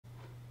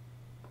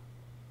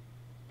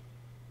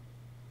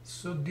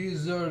So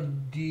these are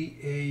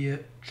the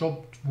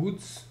chopped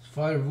woods,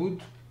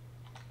 firewood.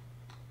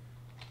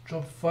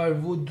 Chopped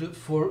firewood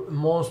for a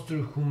monster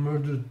who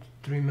murdered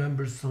 3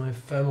 members of my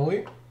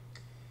family.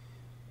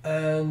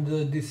 And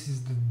this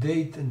is the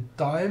date and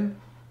time.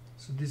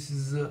 So this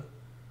is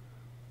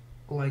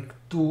like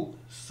 2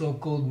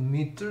 so-called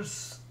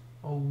meters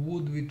of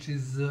wood, which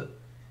is a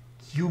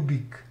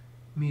cubic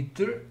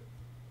meter.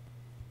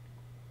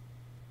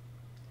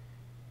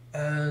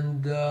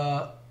 And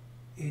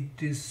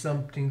it is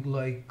something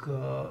like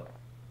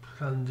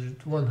 100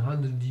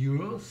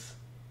 euros,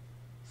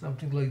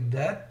 something like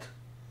that.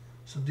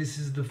 So this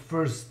is the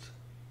first,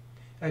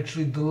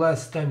 actually the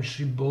last time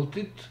she bought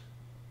it.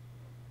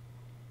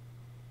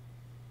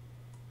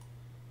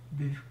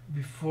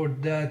 Before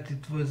that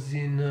it was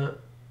in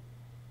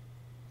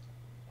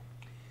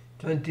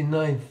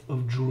 29th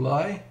of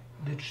July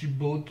that she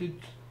bought it.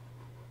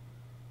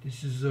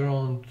 This is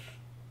around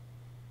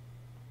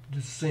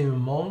the same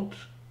amount.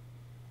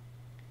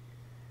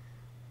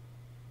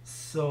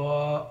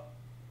 So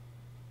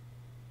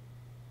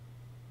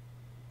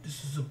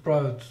this is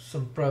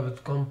some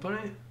private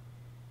company,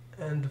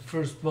 and the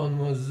first one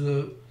was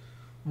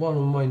one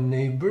of my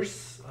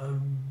neighbors. I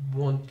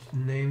won't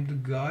name the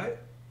guy.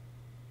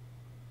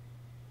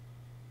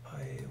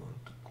 I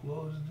want to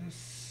close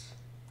this.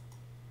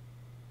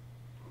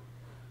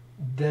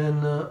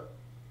 Then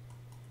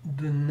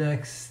the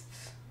next,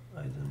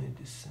 I don't need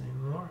this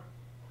anymore.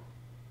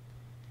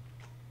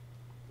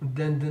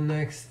 Then the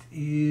next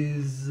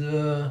is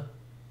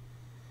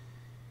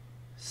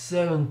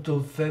 7th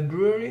of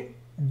February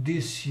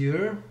this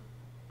year,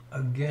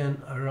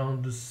 again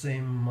around the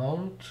same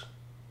amount.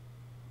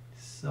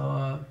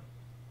 So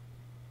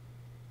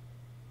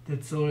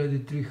that's already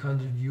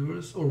 300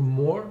 euros or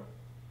more.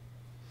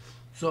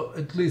 So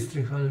at least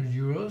 300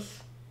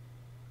 euros.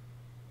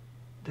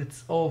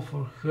 That's all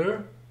for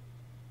her.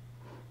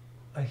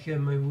 I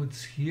have my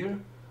woods here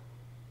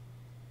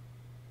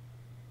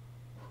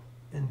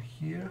and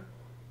here.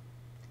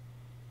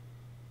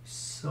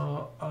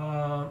 So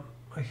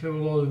I have a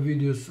lot of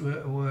videos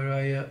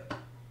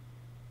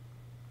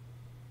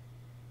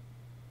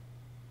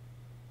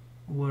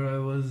where I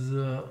was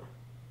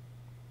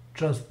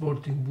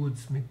transporting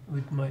woods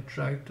with my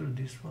tractor.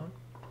 This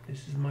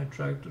is my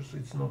tractor, so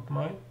it's not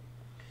mine.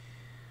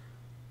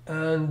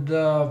 And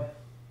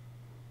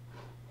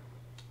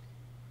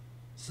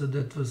so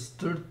that was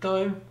third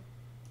time.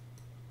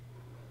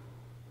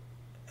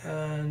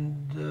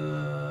 And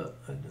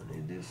I don't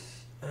need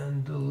this.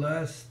 And the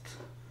last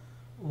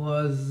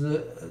was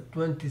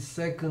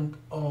 22nd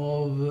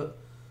of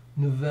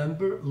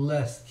November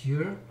last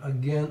year,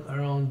 again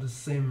around the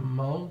same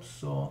amount.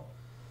 So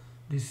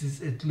this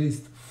is at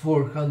least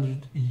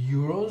 400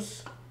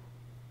 euros.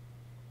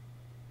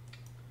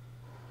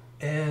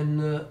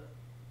 And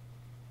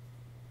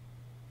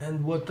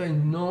what I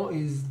know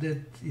is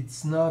that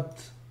it's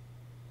not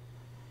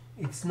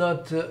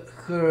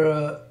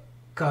her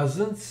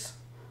cousins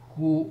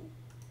who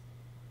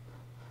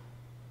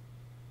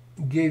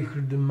gave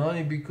her the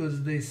money,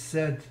 because they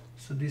said,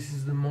 so this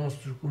is the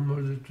monster who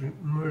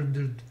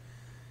murdered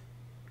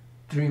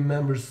 3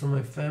 members of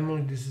my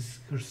family. This is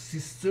her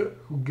sister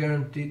who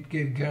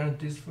gave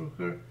guarantees for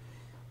her.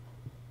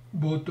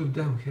 Both of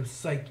them have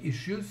psych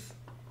issues,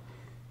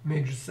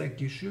 major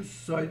psych issues.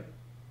 So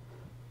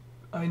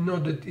I know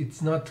that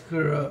it's not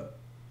her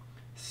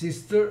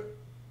sister,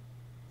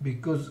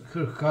 because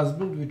her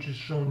husband, which is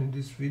shown in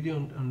this video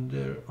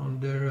on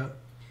their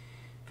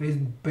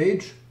Facebook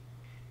page,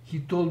 he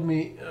told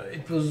me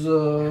it was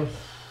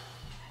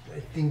I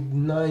think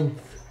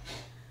 9th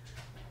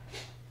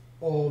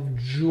of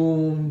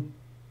June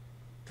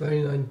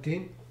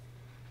 2019.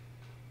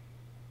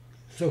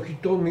 So he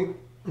told me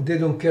they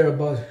don't care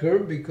about her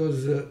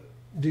because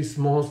this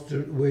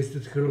monster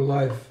wasted her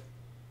life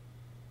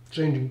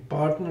changing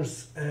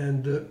partners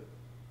and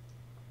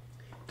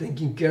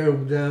taking care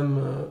of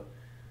them,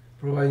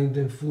 providing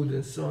them food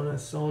and so on and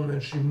so on. When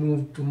she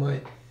moved to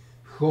my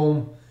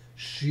home,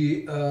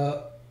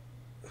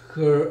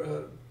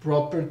 her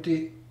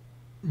property,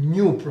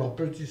 new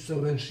property, so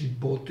when she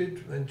bought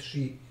it, when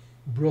she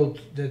brought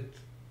that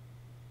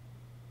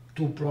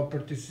 2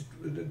 properties,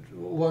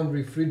 1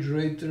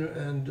 refrigerator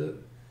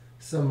and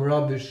some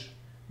rubbish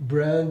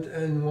brand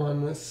and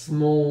 1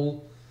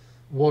 small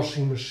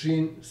washing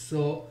machine,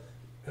 so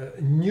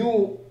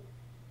new,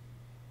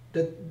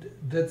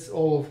 that's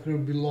all of her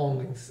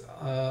belongings.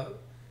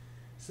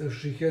 So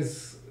she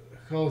has a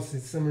house in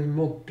some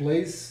remote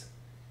place,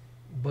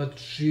 but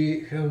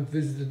she haven't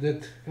visited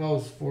that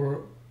house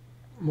for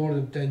more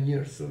than 10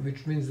 years, so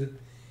which means that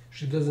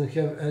she doesn't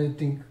have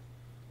anything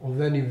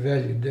of any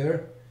value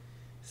there.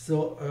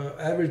 So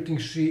everything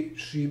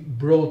she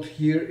brought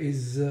here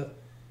is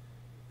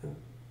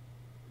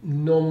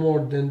no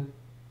more than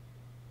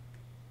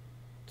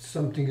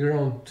something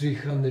around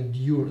 300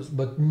 euros,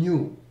 but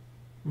new.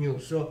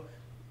 So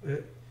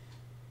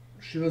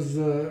she was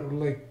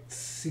like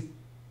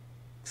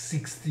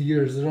 60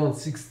 years, around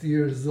 60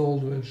 years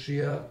old when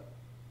she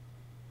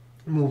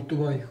moved to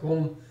my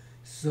home.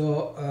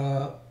 So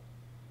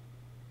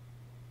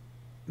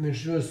when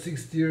she was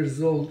 60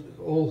 years old,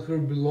 all her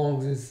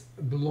belongings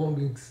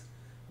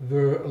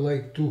were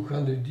like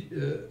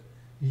 200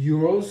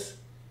 euros,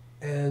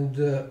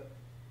 and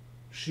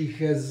she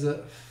has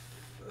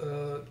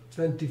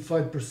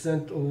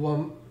 25%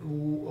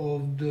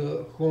 of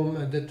the home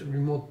at that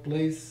remote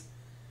place,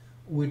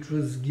 which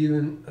was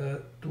given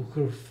to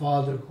her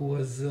father, who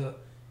was a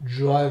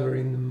driver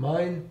in the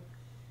mine,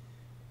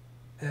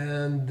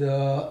 and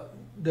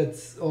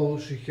that's all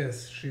she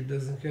has. She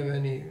doesn't have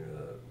any.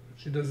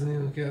 She doesn't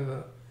even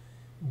have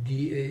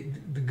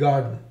the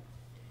garden.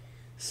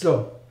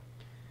 So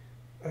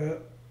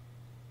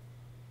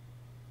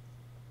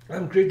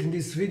I'm creating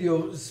this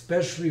video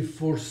especially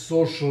for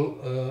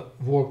social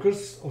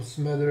workers of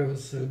Smederevo,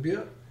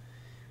 Serbia,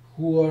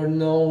 who are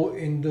now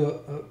in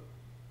the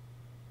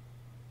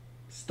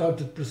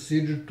started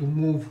procedure to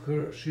move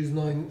her. She's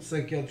now in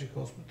psychiatric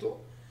hospital.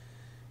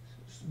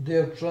 They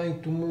are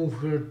trying to move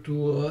her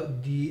to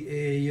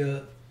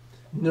a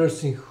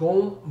nursing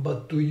home,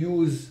 but to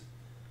use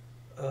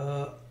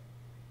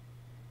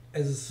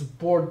as a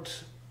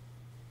support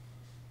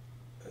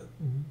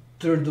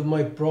third of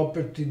my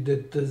property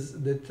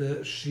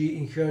that she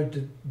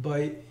inherited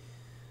by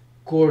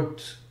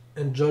court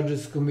and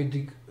judges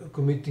committing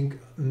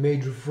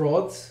major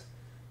frauds,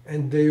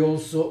 and they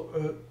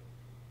also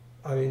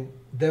I mean,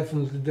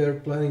 definitely they're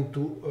planning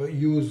to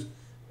use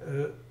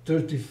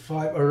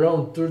 35,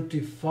 around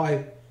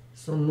 35,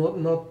 so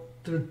not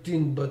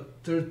 13 but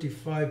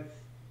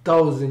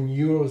 35,000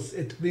 euros,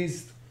 at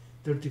least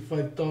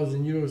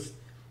 35,000 euros.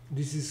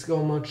 This is how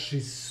much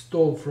she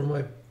stole from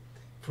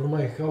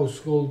my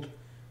household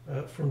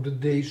from the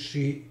day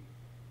she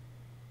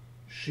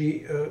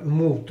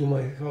moved to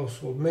my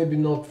household. Maybe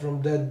not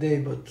from that day,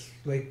 but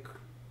like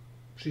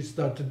she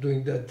started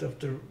doing that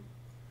after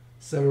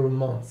several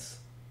months.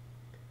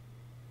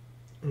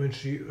 When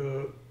she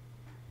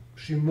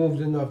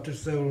moved in, after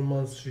several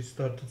months she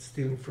started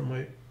stealing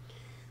from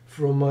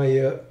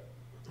my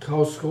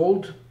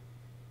household.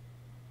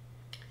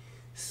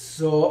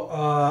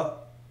 So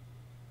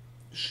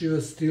she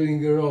was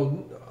stealing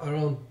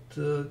around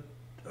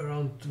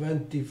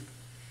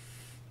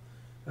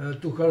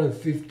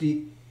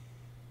 250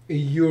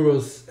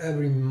 euros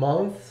every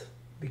month,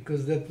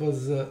 because that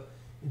was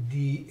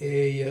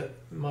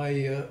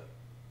my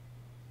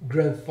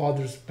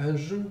grandfather's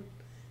pension.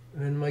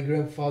 When my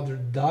grandfather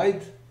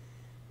died,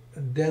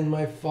 then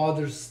my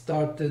father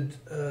started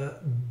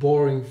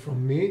borrowing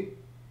from me,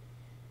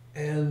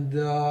 and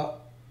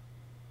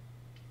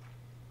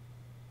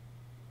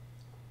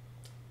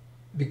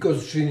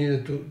because she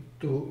needed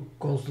to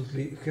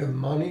constantly have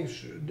money,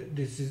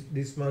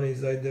 this money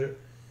is either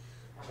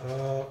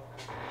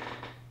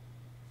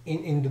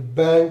in the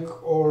bank,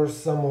 or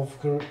some of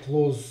her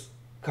close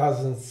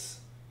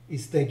cousins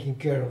is taking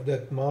care of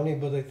that money,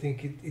 but I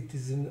think it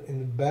is in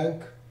the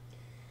bank.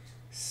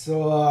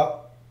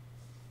 So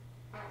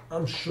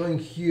I'm showing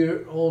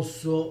here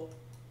also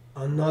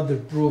another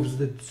proofs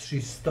that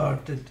she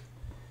started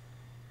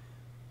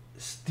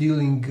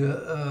stealing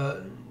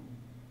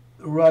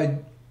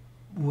right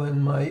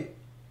when my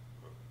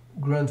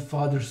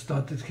grandfather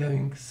started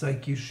having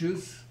psych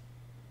issues.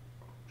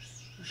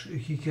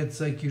 He had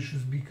psych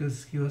issues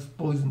because he was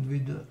poisoned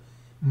with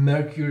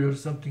mercury or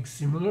something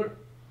similar.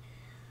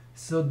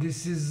 So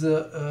this is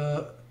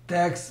a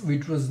tax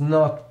which was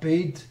not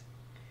paid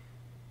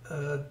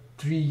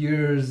 3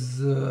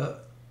 years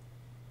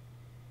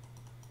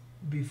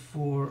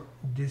before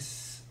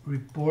this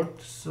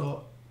report,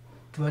 so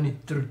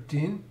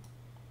 2013.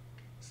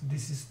 So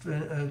this is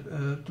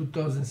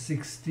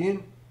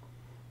 2016,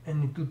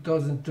 and in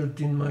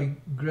 2013 my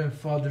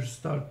grandfather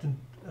started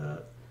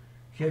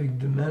having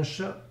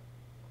dementia,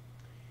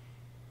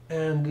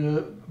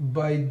 and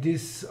by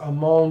this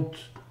amount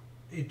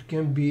it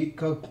can be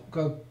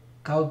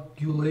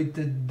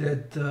calculated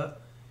that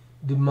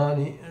the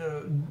money,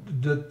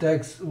 the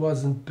tax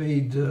wasn't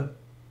paid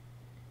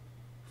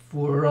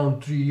for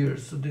around 3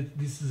 years. So that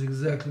this is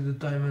exactly the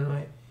time when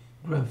my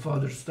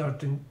grandfather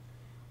started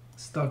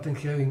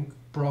having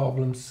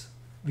problems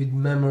with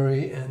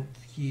memory, and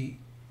he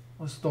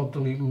was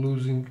totally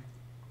losing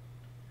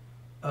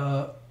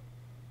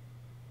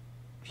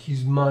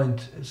his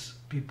mind, as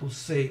people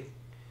say.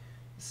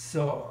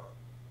 So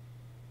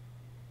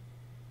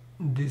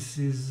this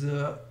is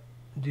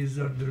these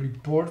are the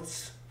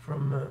reports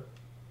from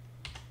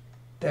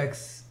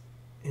tax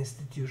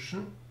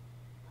institution.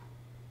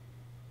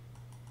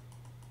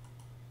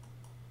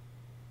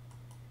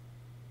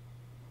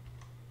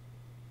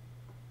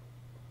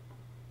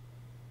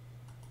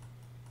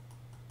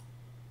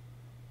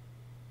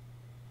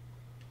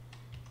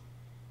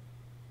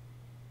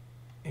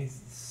 It's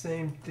the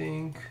same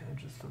thing, I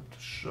just want to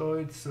show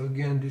it. So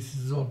again, this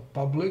is all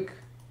public.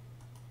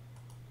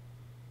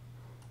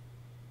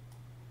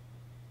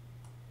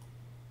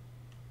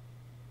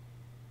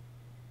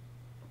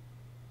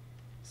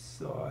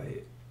 So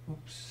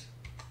oops.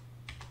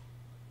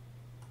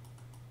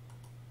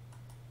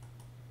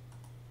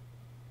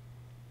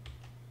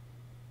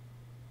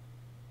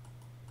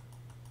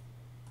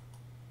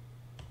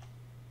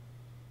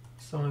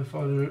 So my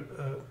father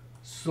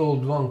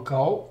sold one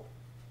cow,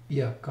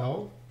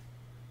 cow,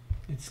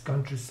 it's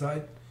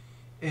countryside,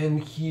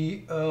 and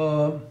he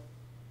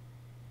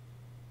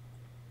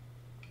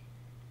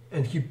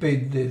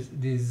paid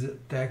these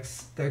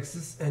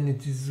taxes, and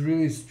it is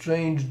really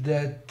strange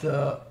that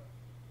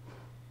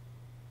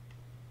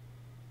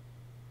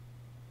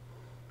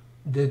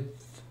that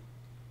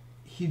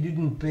he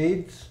didn't pay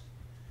it,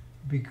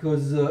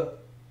 because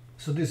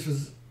so this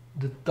was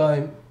the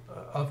time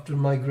after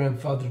my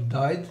grandfather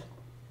died.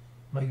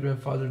 My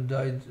grandfather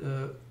died,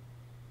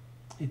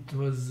 it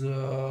was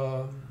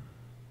the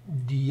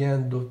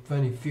end of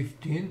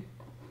 2015.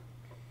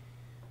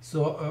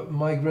 So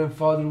my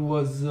grandfather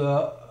was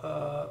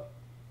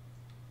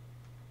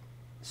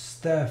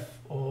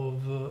staff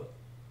of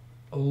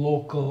a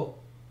local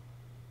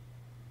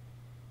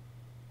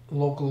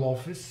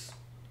office,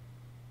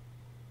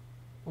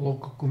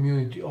 local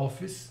community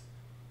office.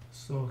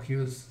 So he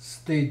was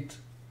state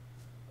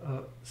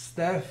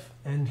staff,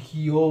 and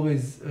he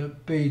always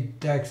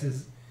paid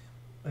taxes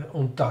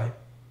on time.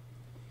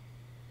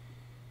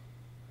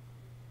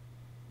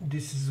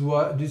 This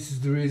is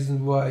the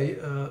reason why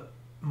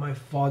my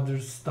father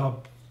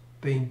stopped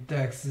paying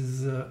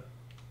taxes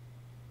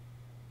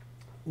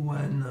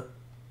when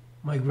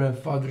my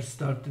grandfather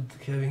started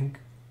having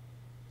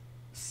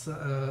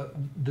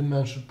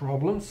dementia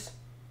problems.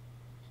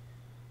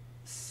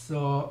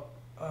 So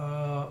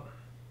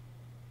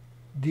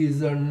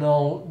these are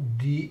now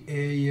the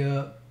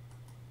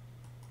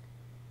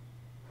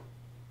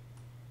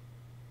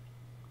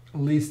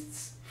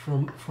lists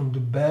from the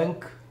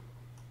bank,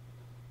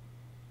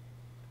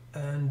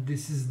 and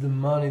this is the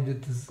money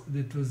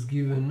that was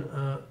given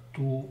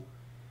to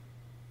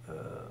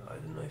I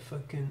don't know if I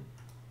can,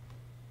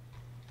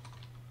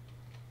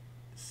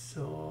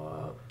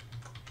 so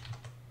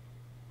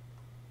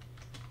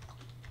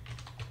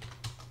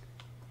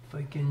if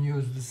I can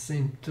use the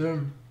same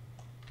term,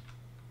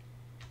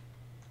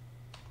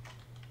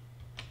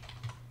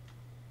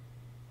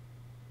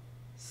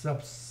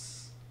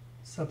 subsidies.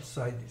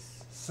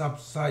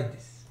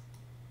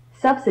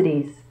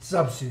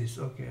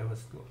 Okay, I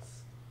was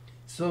close.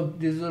 So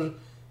these are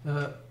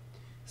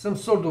some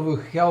sort of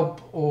a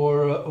help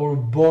or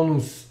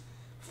bonus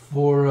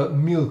for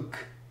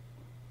milk.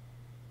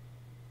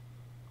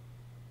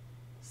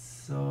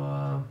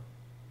 So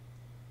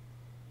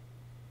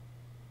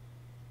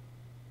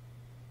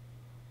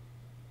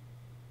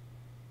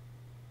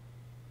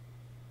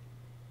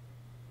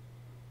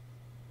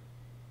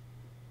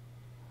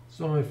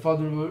so my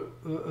father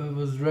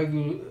was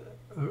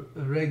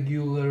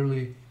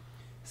regularly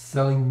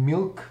selling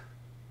milk,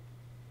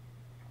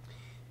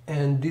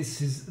 and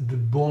this is the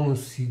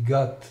bonus he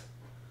got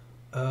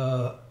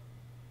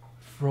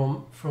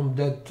from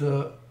that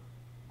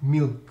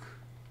milk,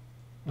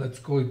 let's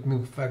call it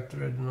milk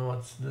factory, I don't know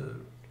what's the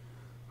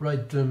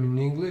right term in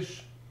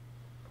English.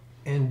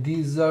 And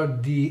these are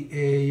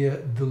the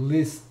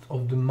list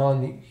of the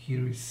money he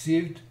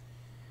received.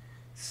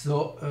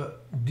 So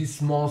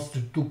this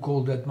monster took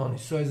all that money.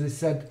 So as I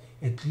said,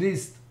 at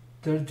least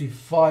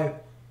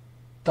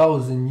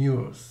 35,000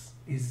 euros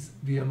is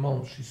the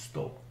amount she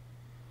stole.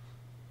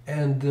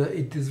 And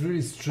it is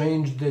really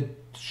strange that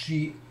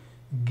she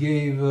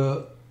gave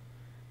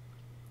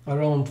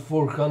around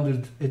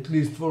 400, at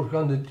least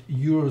 400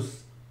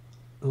 euros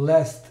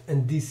last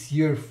and this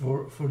year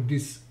for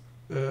this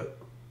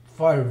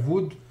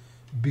firewood,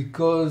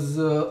 because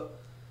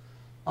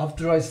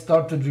after I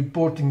started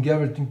reporting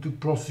everything to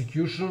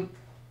prosecution,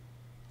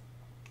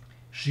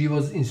 she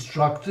was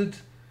instructed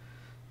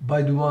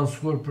by the ones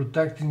who were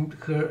protecting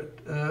her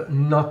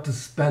not to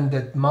spend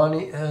that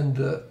money.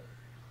 And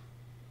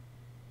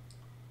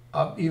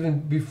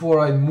even before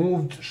I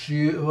moved,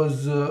 she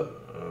was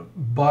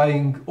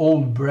buying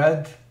old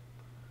bread,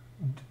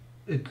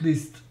 at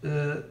least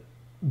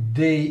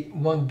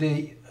one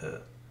day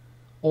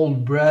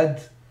old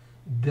bread,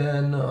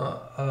 then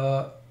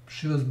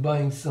she was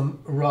buying some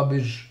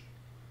rubbish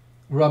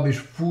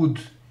food,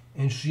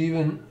 and she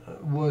even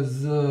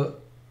was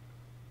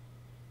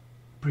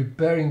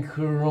preparing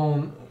her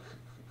own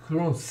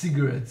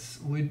cigarettes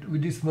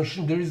with this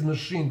machine. There is a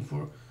machine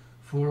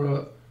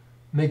for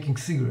making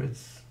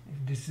cigarettes,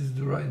 if this is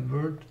the right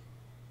word.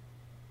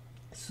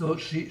 So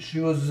she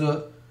was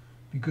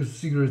because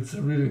cigarettes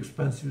are really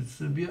expensive in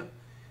Serbia,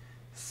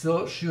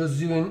 so she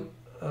was even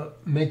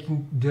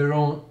making her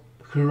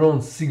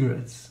own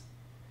cigarettes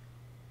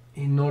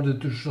in order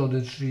to show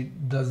that she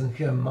doesn't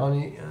have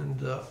money.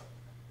 And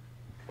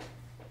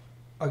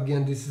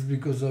again, this is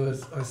because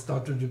I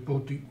started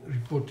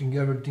reporting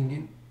everything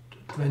in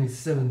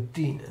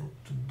 2017, and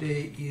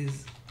today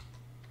is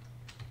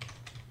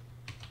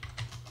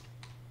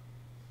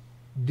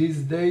this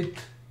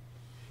date.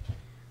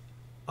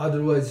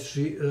 Otherwise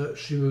she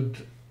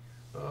would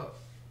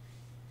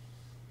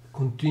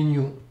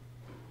continue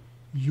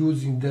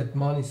using that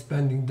money,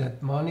 spending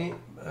that money.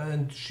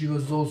 And she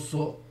was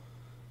also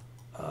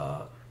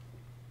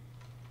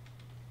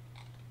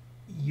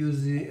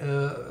using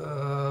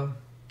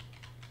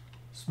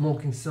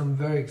smoking some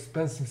very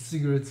expensive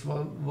cigarettes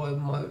while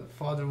my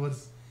father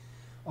was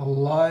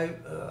alive.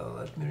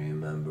 Let me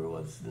remember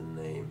what's the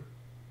name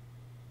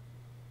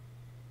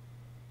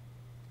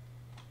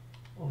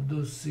of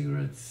those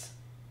cigarettes.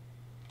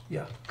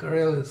 Yeah,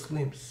 Karelia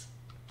Slims.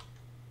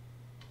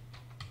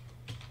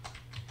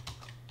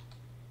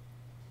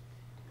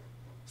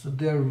 So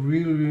they're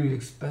really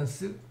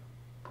expensive.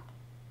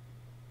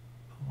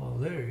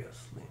 Valeria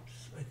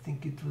Slims. I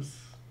think it was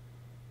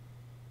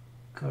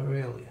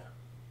Karelia.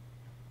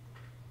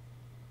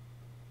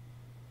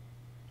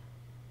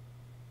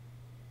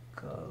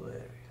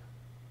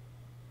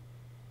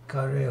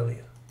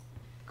 Karelia.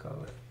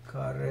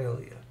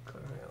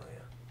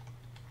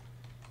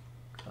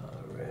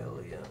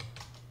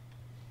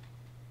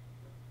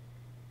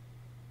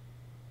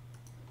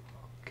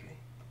 Okay.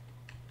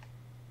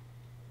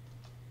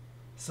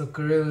 So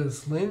Karelia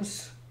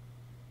Slims.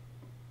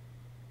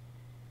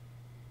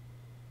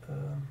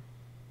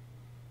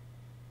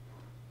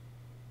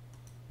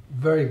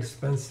 Very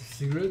expensive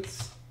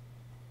cigarettes.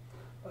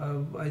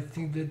 I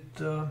think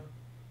that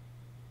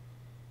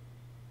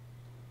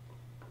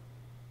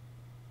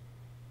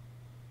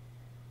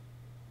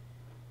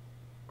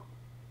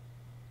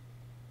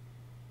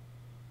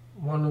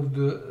one of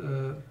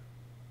the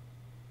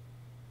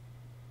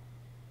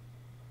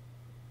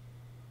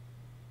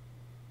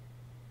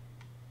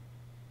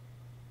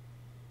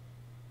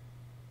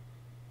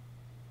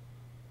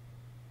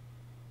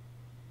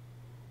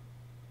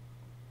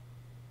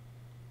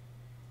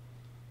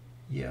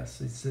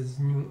yes, it says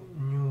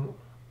new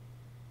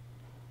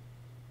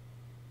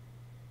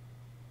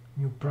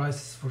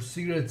prices for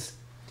cigarettes.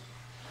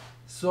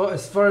 So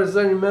as far as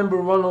I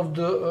remember, one of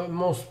the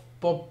most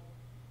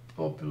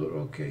popular,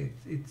 okay,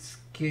 it's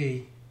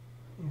K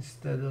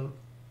instead of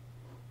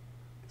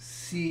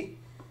C.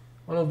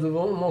 One of the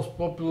most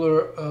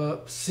popular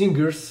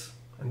singers,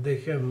 and they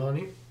have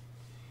money,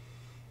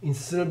 in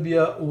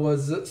Serbia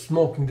was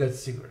smoking that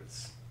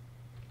cigarettes.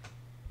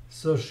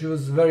 So she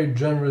was very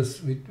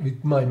generous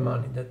with my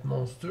money, that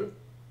monster.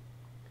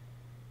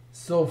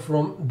 So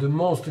from the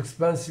most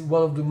expensive,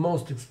 one of the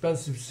most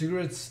expensive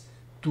cigarettes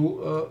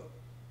to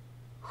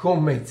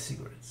homemade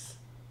cigarettes.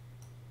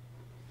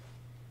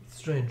 It's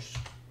strange,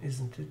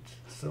 isn't it?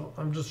 So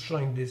I'm just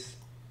showing this.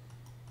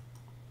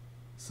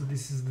 So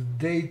this is the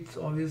date,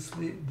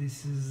 obviously.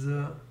 This is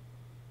the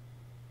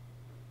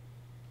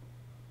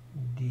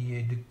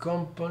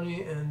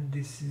company, and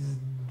this is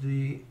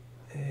the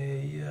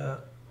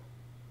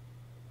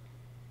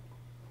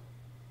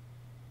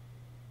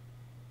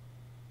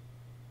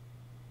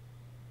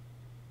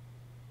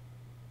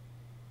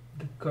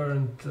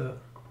current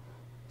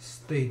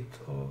state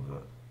of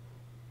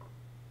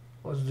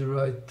what's the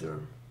right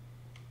term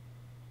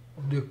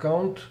of the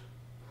account,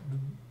 the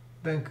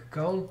bank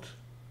account.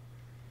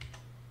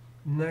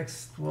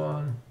 Next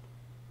one,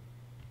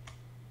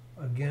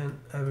 again,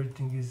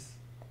 everything is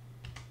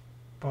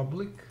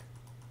public.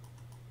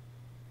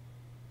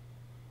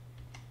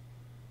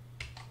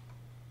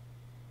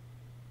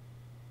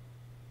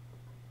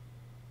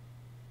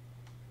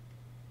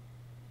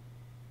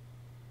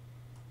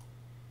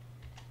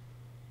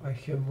 I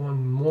have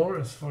one more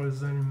as far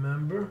as I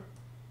remember.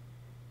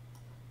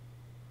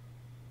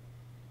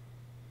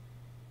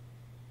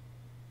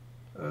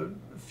 A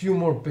few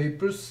more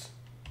papers.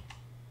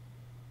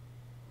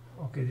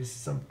 Okay, this is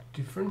something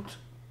different,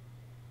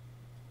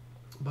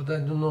 but I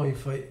don't know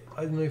if I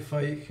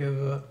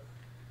have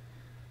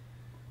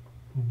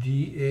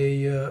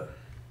the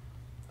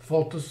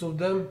photos of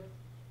them.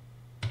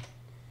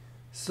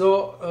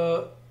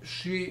 So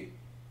she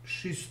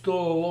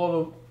stole a lot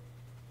of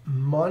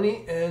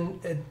money,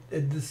 and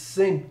at the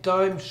same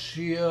time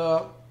she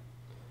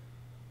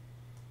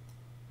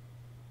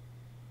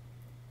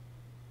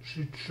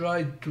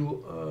tried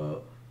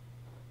to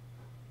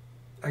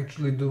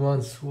actually the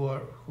ones who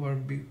are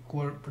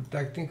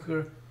protecting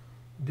her,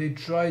 they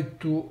tried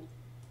to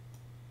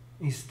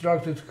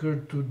instructed her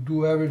to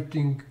do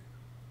everything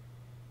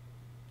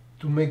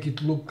to make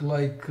it look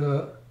like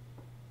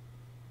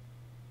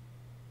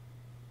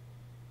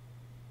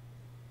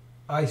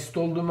I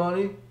stole the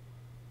money.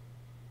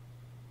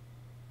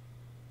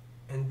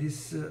 And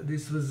this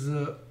was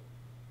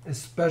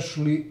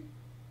especially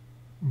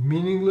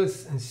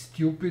meaningless and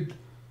stupid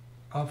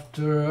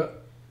after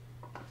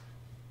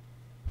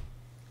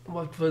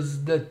what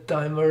was that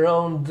time,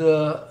 around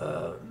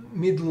the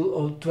middle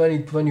of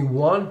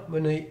 2021,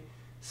 when I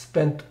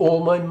spent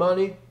all my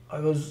money. I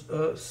was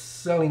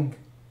selling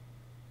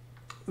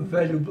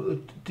valuable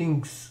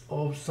things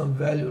of some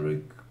value,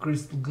 like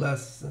crystal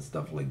glasses and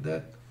stuff like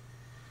that,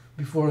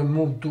 before I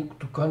moved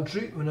to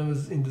country when I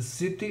was in the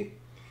city.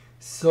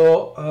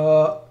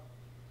 So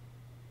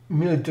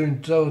military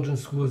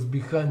intelligence who was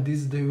behind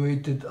this, they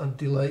waited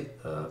until I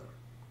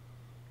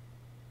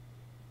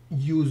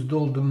used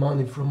all the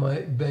money from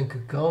my bank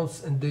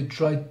accounts, and they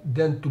tried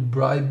then to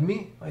bribe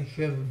me. I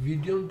have a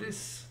video on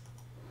this.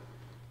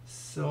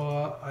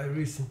 So I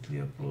recently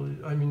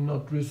uploaded, I mean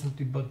not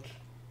recently, but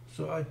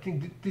so I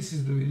think this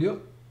is the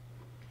video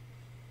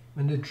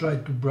when they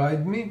tried to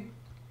bribe me.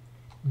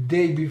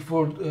 day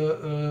before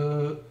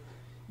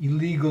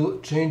illegal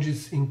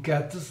changes in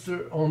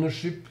cadastre.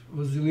 Ownership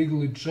was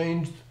illegally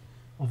changed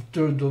of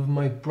third of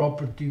my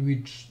property,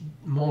 which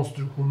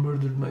monster who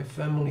murdered my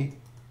family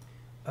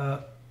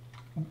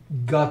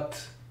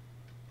got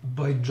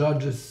by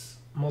judges,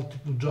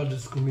 multiple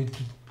judges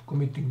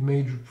committing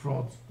major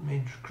frauds,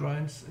 major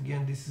crimes.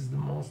 Again, this is the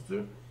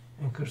monster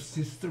and her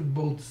sister,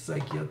 both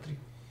psychiatric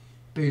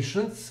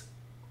patients.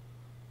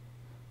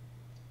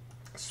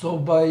 So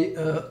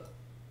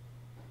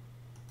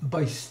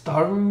by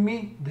starving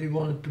me, they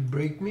wanted to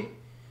break me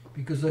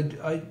because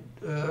I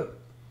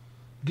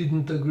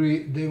didn't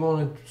agree. They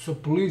wanted, so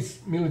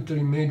police,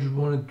 military major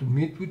wanted to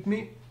meet with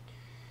me,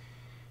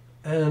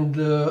 and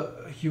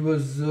he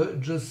was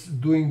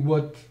just doing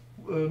what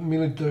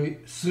military,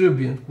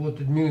 Serbian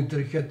quoted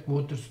military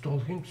headquarters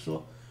told him.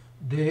 So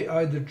they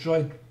either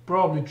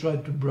probably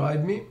tried to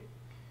bribe me.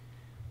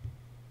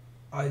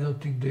 I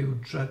don't think they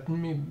would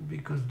threaten me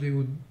because they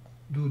would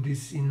do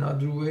this in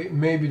other way.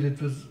 Maybe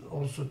that was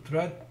also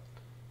threat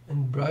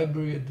and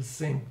bribery at the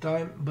same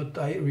time, but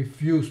I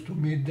refused to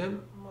meet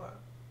them.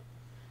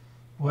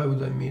 Why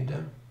would I meet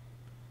them?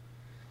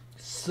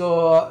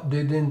 So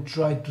they then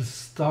tried to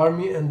starve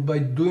me, and by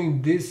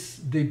doing this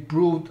they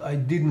proved I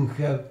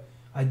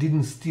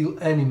didn't steal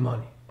any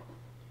money.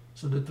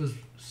 So that was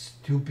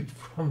stupid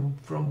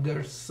from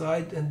their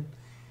side. And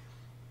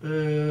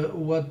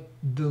what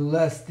the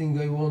last thing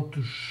I want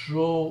to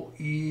show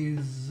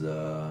is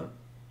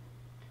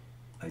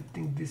I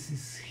think this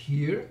is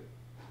here.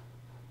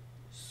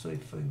 So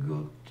if I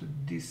go to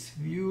this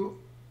view,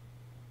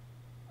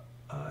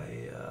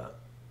 I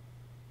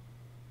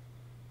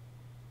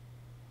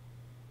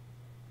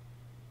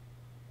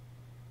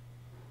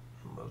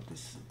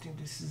think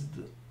this is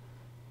the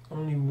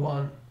only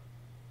one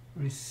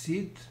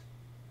receipt.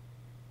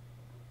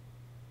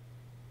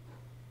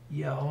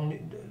 Yeah,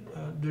 only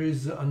there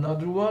is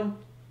another one.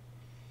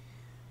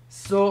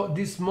 So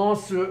this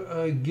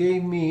monster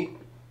gave me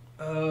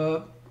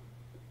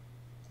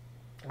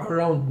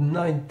around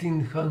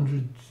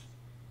 1900.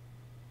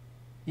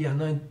 Yeah,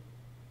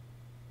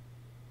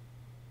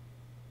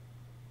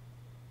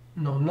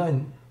 not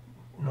 19.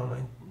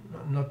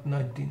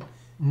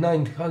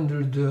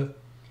 900.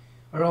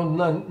 Around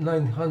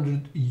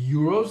 900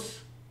 euros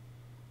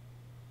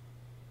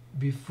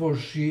before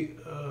she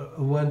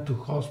went to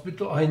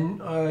hospital. I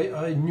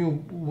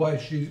knew why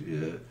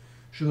she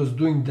was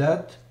doing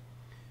that,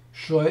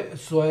 so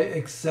I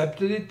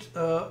accepted it.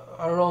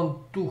 Around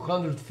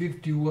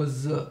 250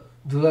 was the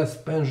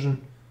last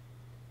pension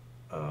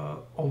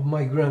of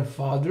my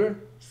grandfather.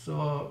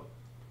 So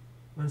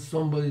when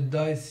somebody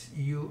dies,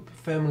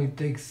 family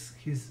takes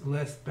his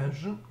last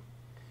pension.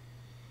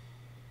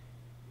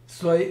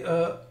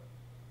 So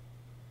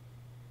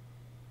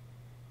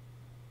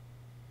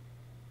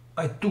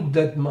I took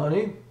that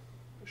money.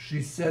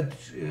 She said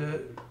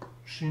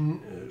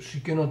she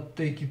cannot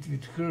take it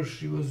with her.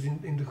 She was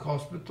in the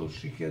hospital.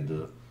 She had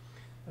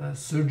a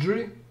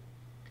surgery,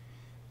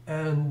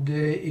 and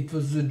it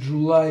was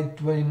July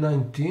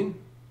 2019,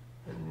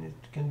 and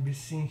it can be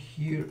seen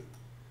here.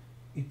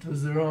 It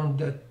was around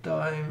that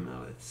time.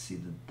 Let's see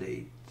the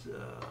date.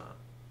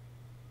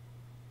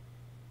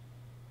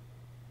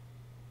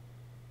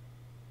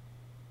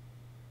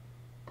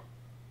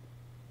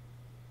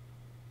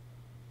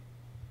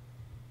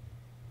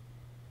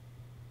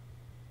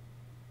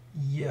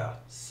 Yeah,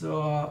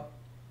 so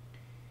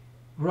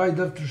right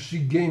after she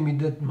gave me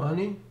that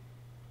money,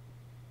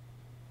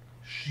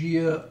 she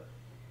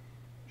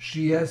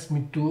asked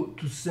me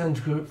to send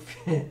her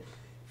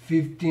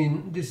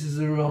 15. This is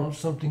around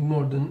something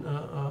more than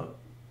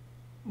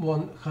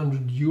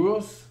 100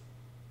 euros.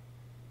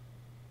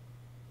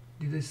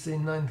 Did I say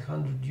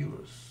 900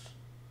 euros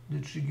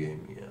that she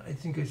gave me? I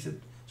think I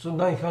said so.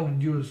 900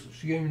 euros.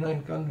 She gave me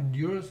 900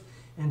 euros,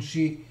 and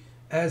she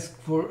asked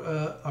for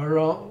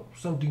around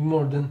something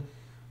more than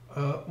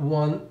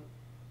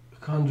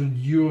 100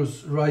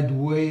 euros right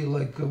away,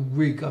 like a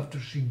week after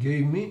she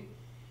gave me.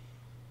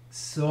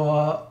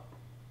 So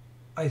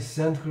I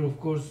sent her.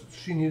 Of course,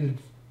 she needed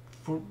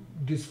for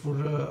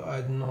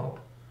I don't know,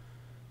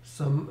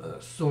 some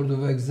sort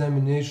of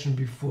examination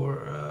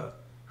before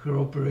her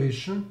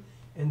operation.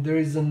 And there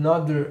is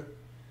another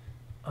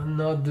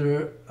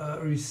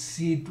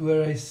receipt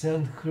where I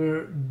sent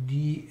her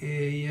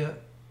the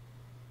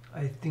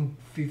I think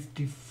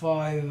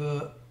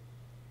 55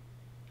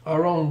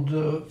 around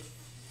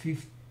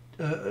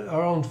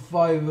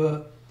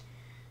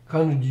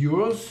 500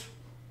 euros.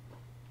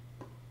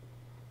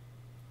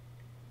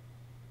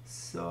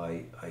 So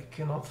I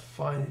cannot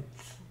find it.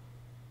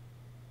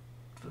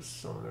 It was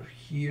somewhere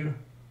here.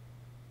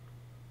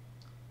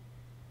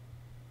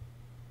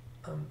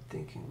 I'm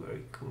thinking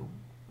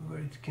where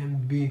it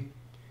can be.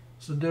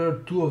 So there are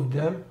two of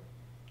them.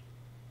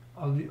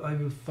 I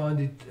will find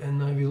it,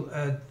 and I will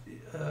add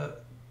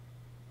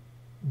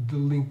the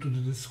link to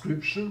the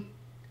description.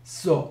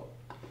 So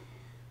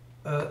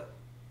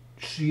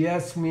she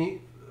asked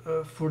me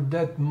for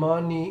that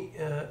money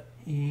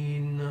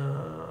in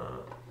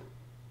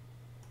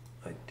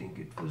I think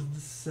it was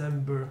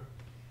December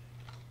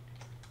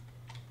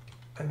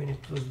I mean,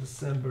 it was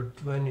December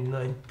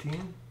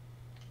 2019.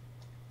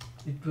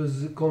 It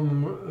was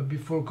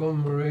before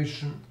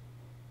commemoration.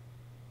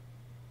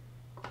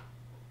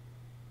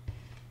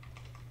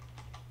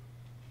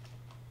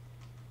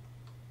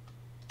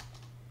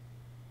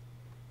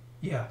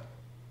 Yeah.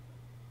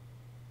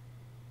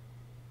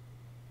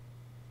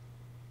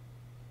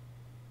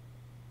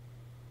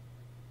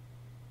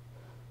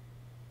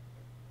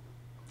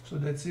 So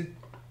that's it.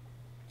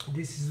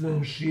 This is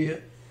when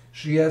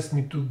she asked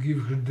me to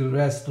give her the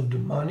rest of the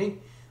money,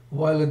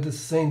 while at the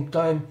same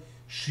time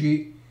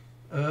she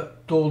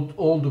told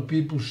all the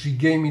people she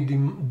gave me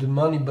the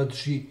money, but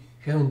she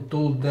hadn't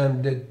told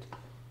them that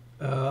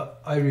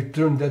I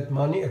returned that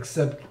money,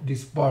 except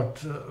this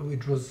part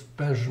which was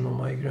pension of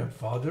my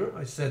grandfather.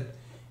 I said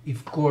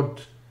if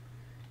court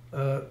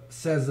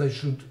says I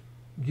should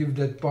give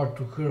that part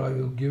to her, I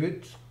will give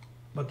it,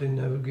 but I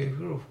never gave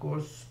her, of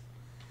course.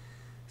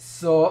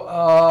 So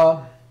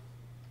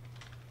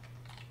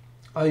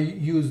I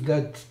used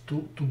that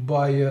to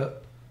buy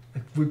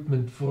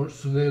equipment for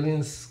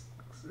surveillance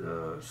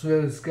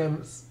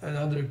scams and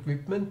other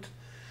equipment,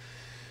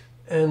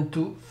 and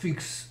to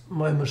fix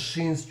my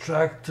machines,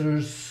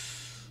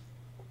 tractors,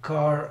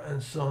 car,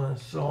 and so on and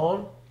so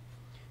on.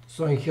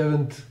 So I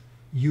haven't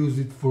used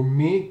it for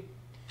me.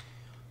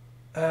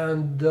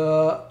 And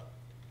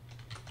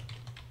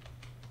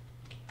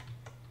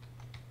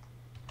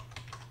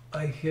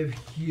I have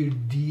here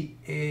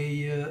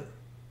DA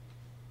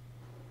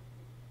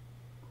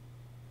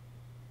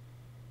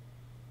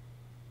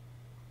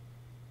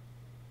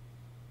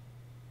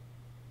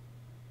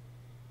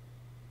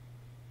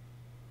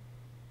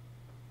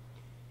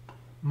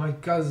my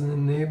cousin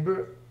and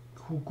neighbor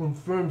who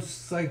confirms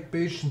psych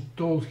patient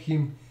told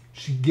him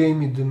she gave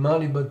me the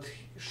money, but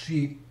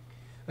she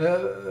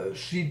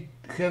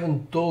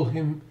haven't told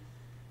him,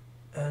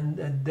 and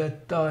at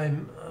that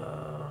time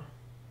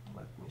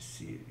let me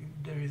see if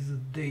there is a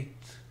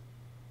date,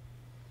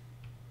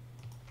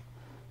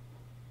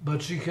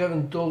 but she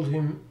hasn't told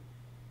him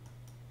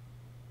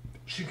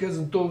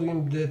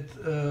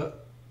that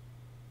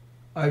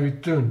I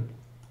returned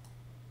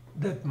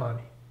that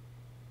money.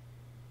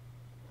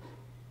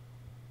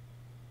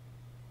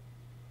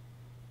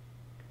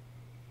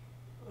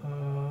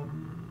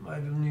 I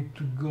will need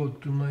to go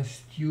to my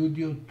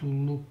studio to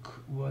look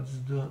what's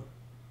the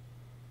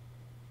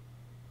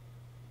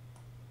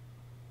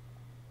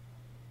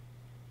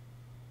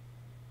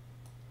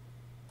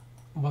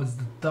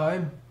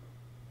time,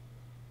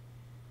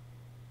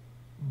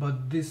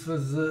 but this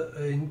was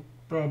in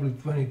probably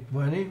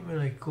 2020 when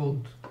I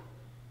called.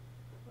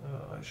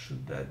 I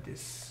should add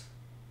this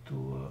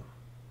to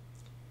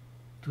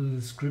the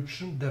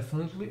description,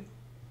 definitely.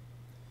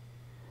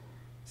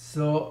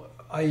 So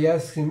I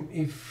asked him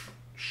if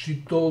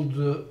she told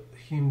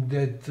him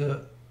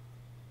that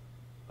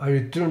I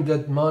returned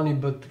that money,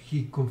 but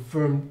he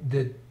confirmed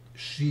that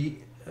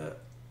she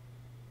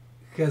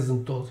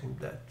hasn't told him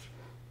that.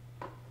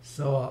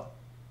 So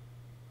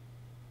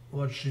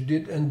what she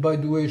did, and by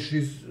the way,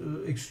 she's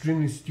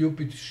extremely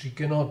stupid. She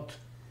cannot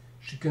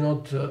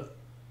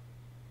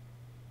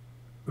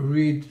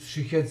read.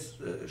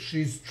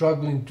 She's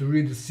struggling to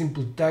read a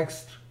simple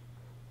text,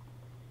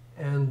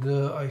 and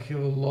I have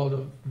a lot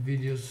of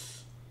videos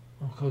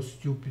on how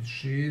stupid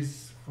she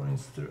is. For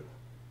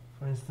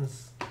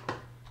instance,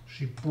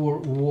 she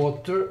poured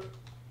water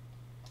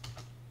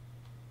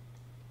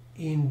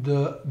in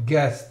the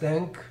gas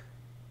tank.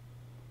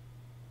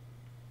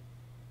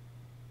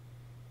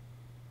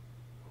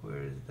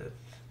 Where is that?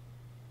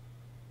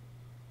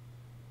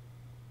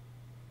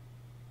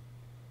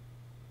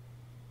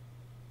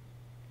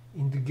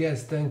 In the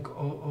gas tank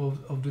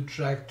of the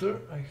tractor.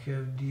 I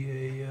have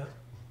the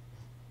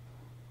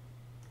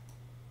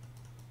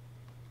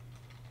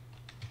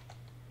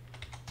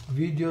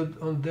video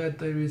on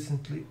that I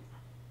recently.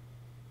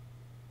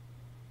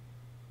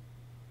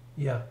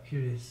 Yeah, here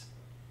it is.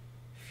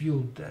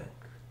 Fuel tank.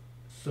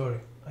 Sorry,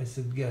 I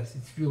said gas.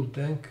 It's fuel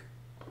tank.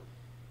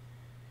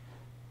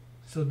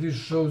 So this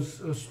shows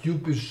how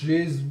stupid she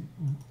is.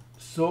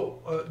 So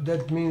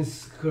that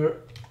means her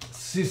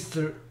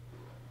sister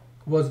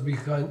was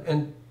behind,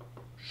 and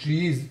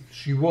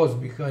she was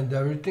behind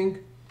everything,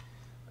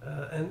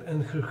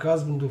 and her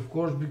husband, of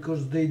course,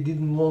 because they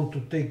didn't want to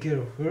take care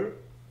of her.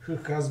 Her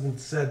husband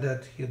said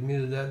that, he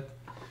admitted that,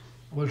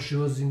 while she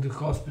was in the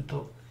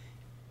hospital,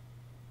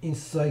 in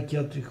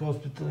psychiatric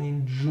hospital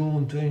in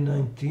June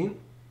 2019.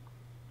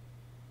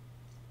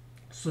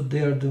 So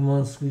they are the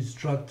ones who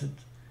instructed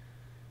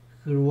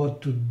her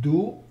what to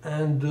do,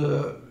 and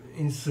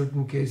in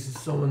certain cases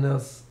someone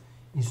else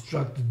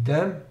instructed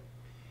them.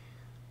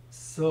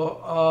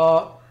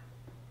 So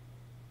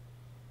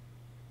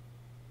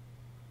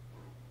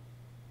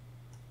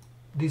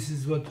this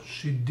is what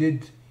she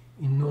did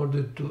in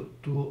order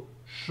to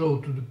show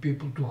to the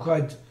people, to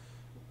hide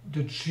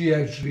that she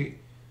actually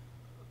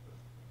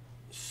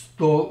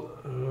stole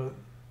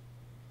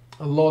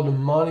a lot of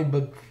money.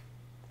 But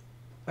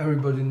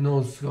everybody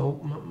knows how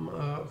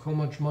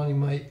much money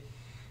my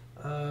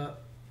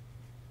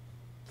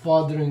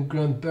father and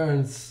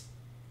grandparents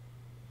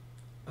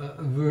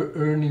were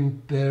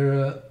earning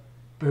per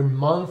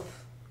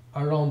month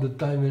around the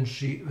time when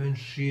she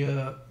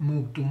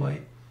moved to my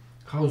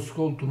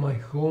household, to my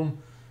home.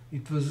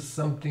 It was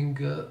something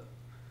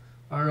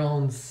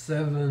around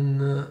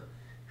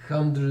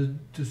 700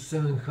 to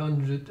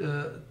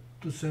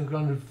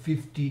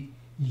 750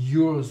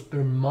 euros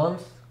per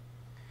month.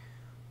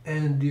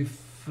 And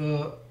if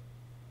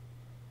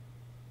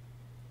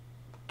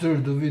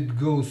third of it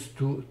goes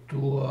to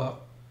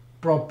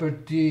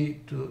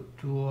property, to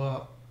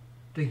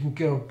taking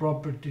care of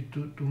property,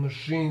 to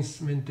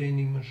machines,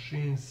 maintaining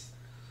machines,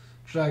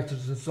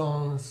 tractors, and so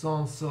on and so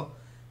on. So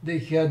they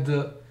had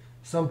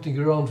something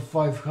around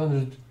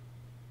 500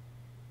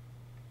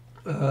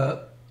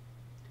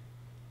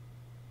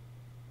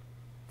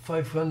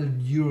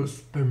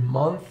 euros per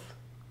month,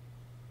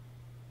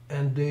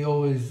 and they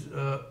always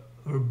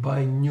were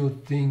buying new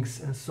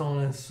things and so on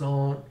and so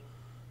on.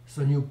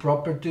 So new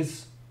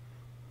properties.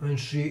 When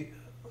she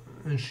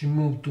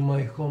moved to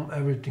my home,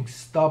 everything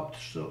stopped.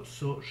 So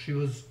she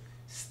was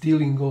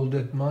stealing all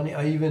that money.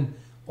 I even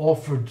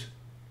offered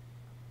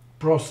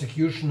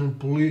prosecution and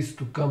police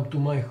to come to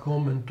my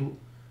home and to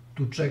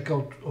check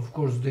out. Of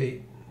course,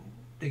 they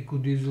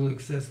could easily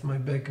access my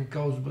bank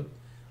accounts, but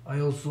I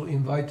also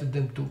invited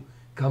them to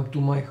come to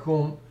my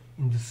home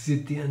in the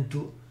city and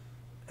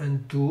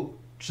to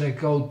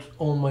check out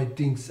all my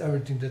things,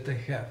 everything that I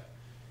have.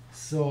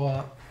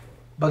 So,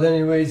 but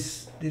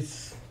anyways,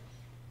 this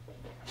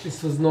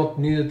was not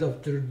needed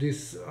after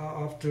this.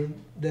 After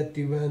that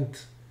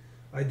event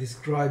I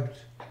described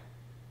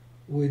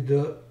with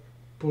the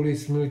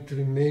police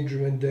military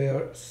major, and they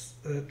are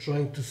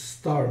trying to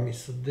starve me.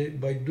 So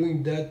by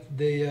doing that,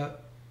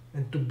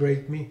 and to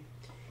break me,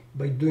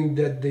 by doing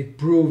that they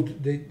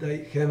proved that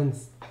I haven't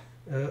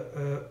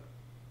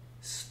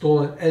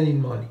stolen any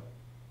money.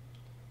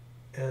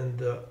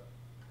 And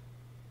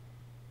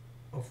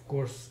of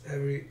course,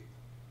 every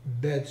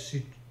bad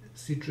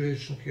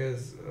situation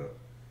has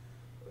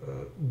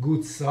a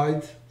good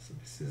side. So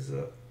this is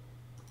a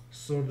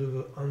sort of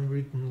an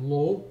unwritten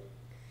law.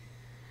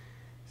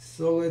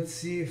 So let's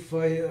see if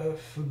I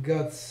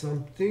forgot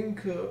something.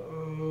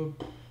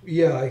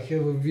 Yeah, I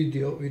have a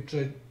video which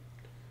I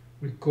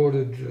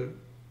recorded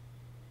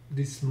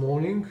this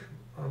morning.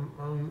 I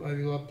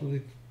will upload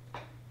it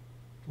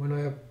when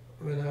I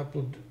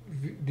upload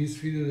this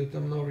video that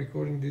I'm now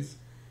recording. This,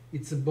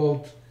 it's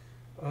about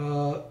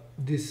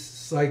this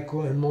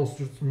psycho and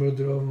monstrous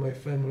murderer of my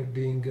family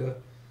being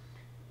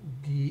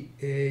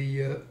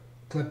a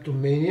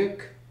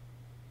kleptomaniac.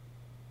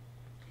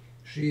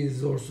 She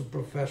is also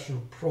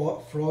professional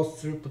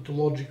fraudster,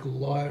 pathological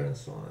liar, and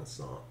so on and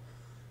so on.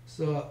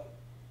 So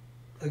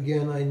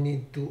again, I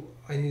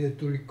needed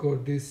to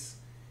record this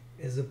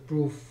as a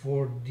proof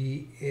for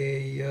the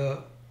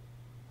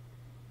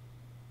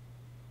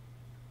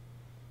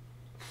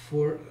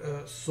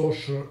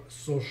social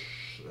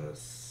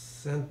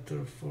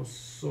center for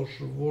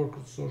social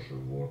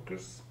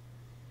workers,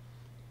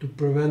 to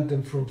prevent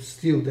them from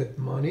steal that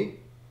money.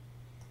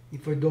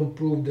 If I don't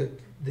prove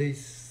that they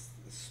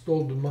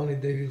stole the money,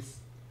 they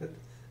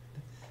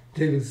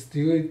will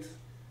steal it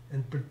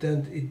and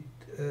pretend it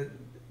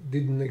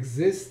didn't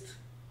exist.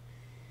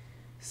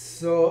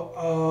 So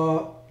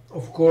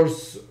of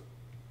course,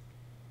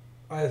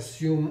 I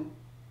assume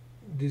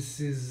this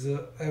is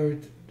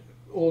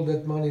all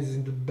that money is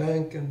in the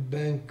bank, and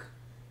bank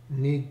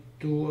need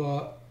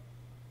to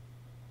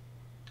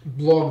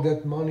block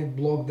that money,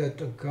 block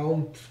that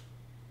account.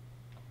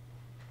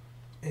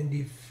 And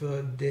if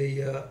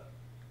they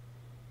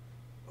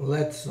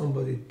let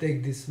somebody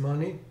take this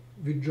money,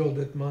 withdraw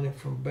that money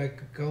from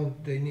bank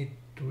account, they need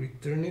to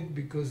return it,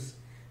 because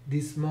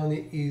this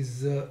money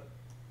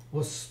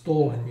was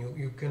stolen.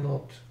 You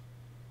cannot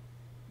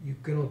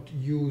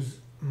use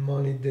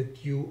money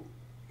that you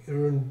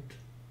earned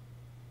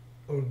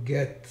or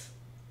get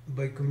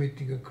by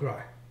committing a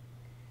crime.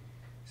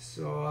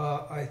 So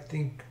I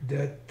think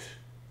that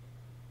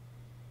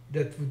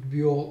would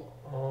be all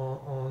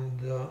on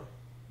the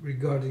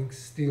regarding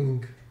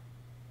stealing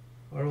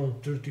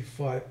around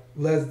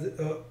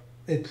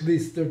at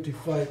least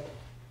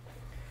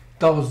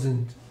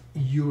 35,000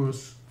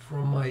 euros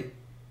from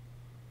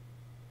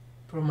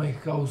my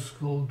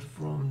household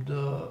from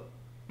the,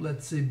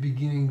 let's say,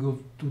 beginning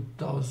of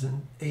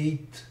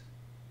 2008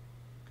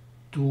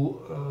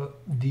 to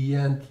the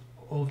end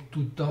of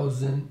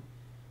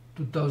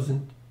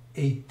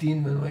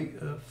 2018 when my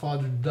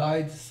father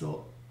died.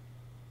 So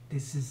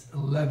this is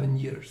 11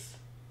 years.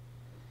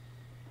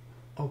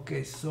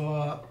 Okay,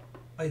 so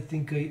I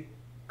think I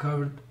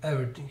covered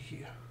everything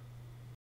here.